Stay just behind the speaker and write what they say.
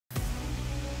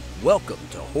Welcome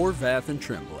to Horvath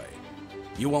Tremblay.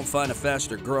 You won't find a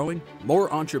faster growing, more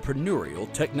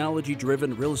entrepreneurial,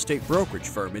 technology-driven real estate brokerage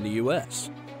firm in the U.S.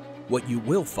 What you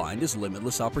will find is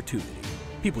limitless opportunity,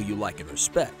 people you like and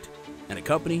respect, and a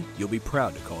company you'll be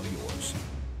proud to call yours.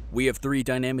 We have 3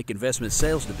 dynamic investment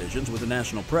sales divisions with a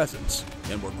national presence,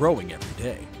 and we're growing every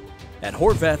day. At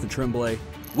Horvath Tremblay,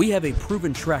 we have a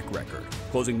proven track record,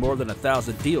 closing more than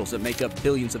 1,000 deals that make up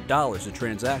billions of dollars in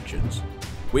transactions.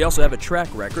 We also have a track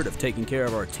record of taking care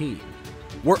of our team.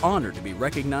 We're honored to be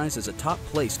recognized as a top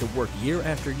place to work year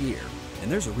after year,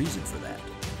 and there's a reason for that.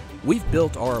 We've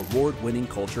built our award-winning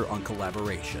culture on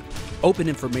collaboration, open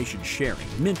information sharing,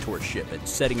 mentorship, and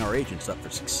setting our agents up for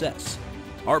success.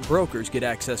 Our brokers get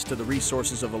access to the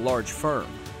resources of a large firm,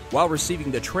 while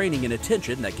receiving the training and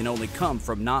attention that can only come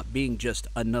from not being just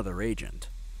another agent.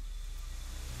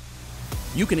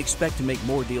 You can expect to make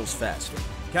more deals faster,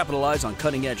 capitalize on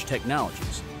cutting-edge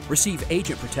technologies, receive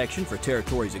agent protection for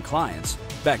territories and clients,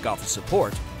 back office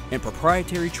support, and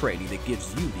proprietary training that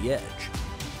gives you the edge.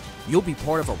 You'll be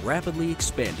part of a rapidly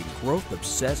expanding,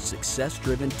 growth-obsessed,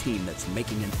 success-driven team that's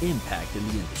making an impact in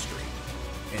the industry.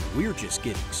 And we're just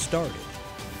getting started.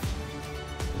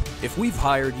 If we've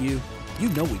hired you, you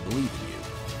know we believe in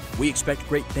you. We expect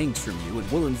great things from you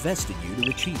and we'll invest in you to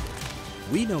achieve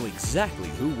it. We know exactly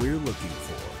who we're looking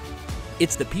for.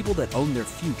 It's the people that own their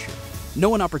future,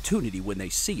 know an opportunity when they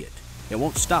see it, and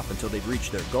won't stop until they've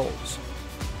reached their goals.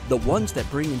 The ones that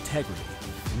bring integrity,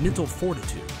 mental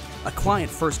fortitude, a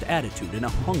client-first attitude, and a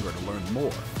hunger to learn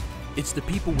more. It's the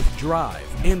people with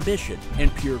drive, ambition,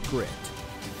 and pure grit.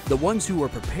 The ones who are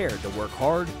prepared to work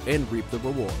hard and reap the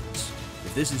rewards.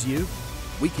 If this is you,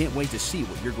 we can't wait to see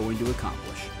what you're going to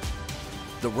accomplish.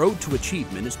 The road to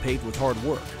achievement is paved with hard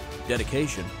work,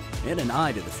 dedication, and an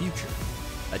eye to the future.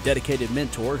 A dedicated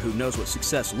mentor who knows what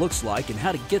success looks like and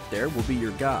how to get there will be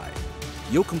your guide.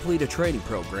 You'll complete a training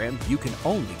program you can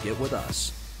only get with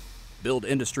us. Build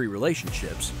industry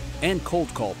relationships and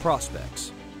cold call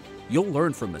prospects. You'll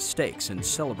learn from mistakes and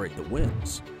celebrate the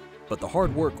wins. But the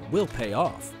hard work will pay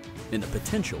off, and the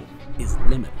potential is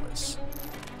limitless.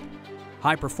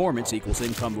 High performance equals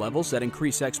income levels that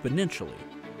increase exponentially.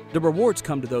 The rewards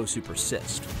come to those who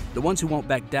persist, the ones who won't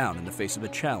back down in the face of a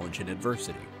challenge and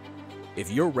adversity. If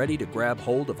you're ready to grab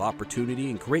hold of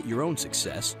opportunity and create your own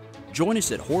success, join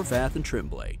us at Horvath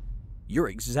Tremblay. You're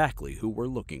exactly who we're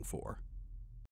looking for.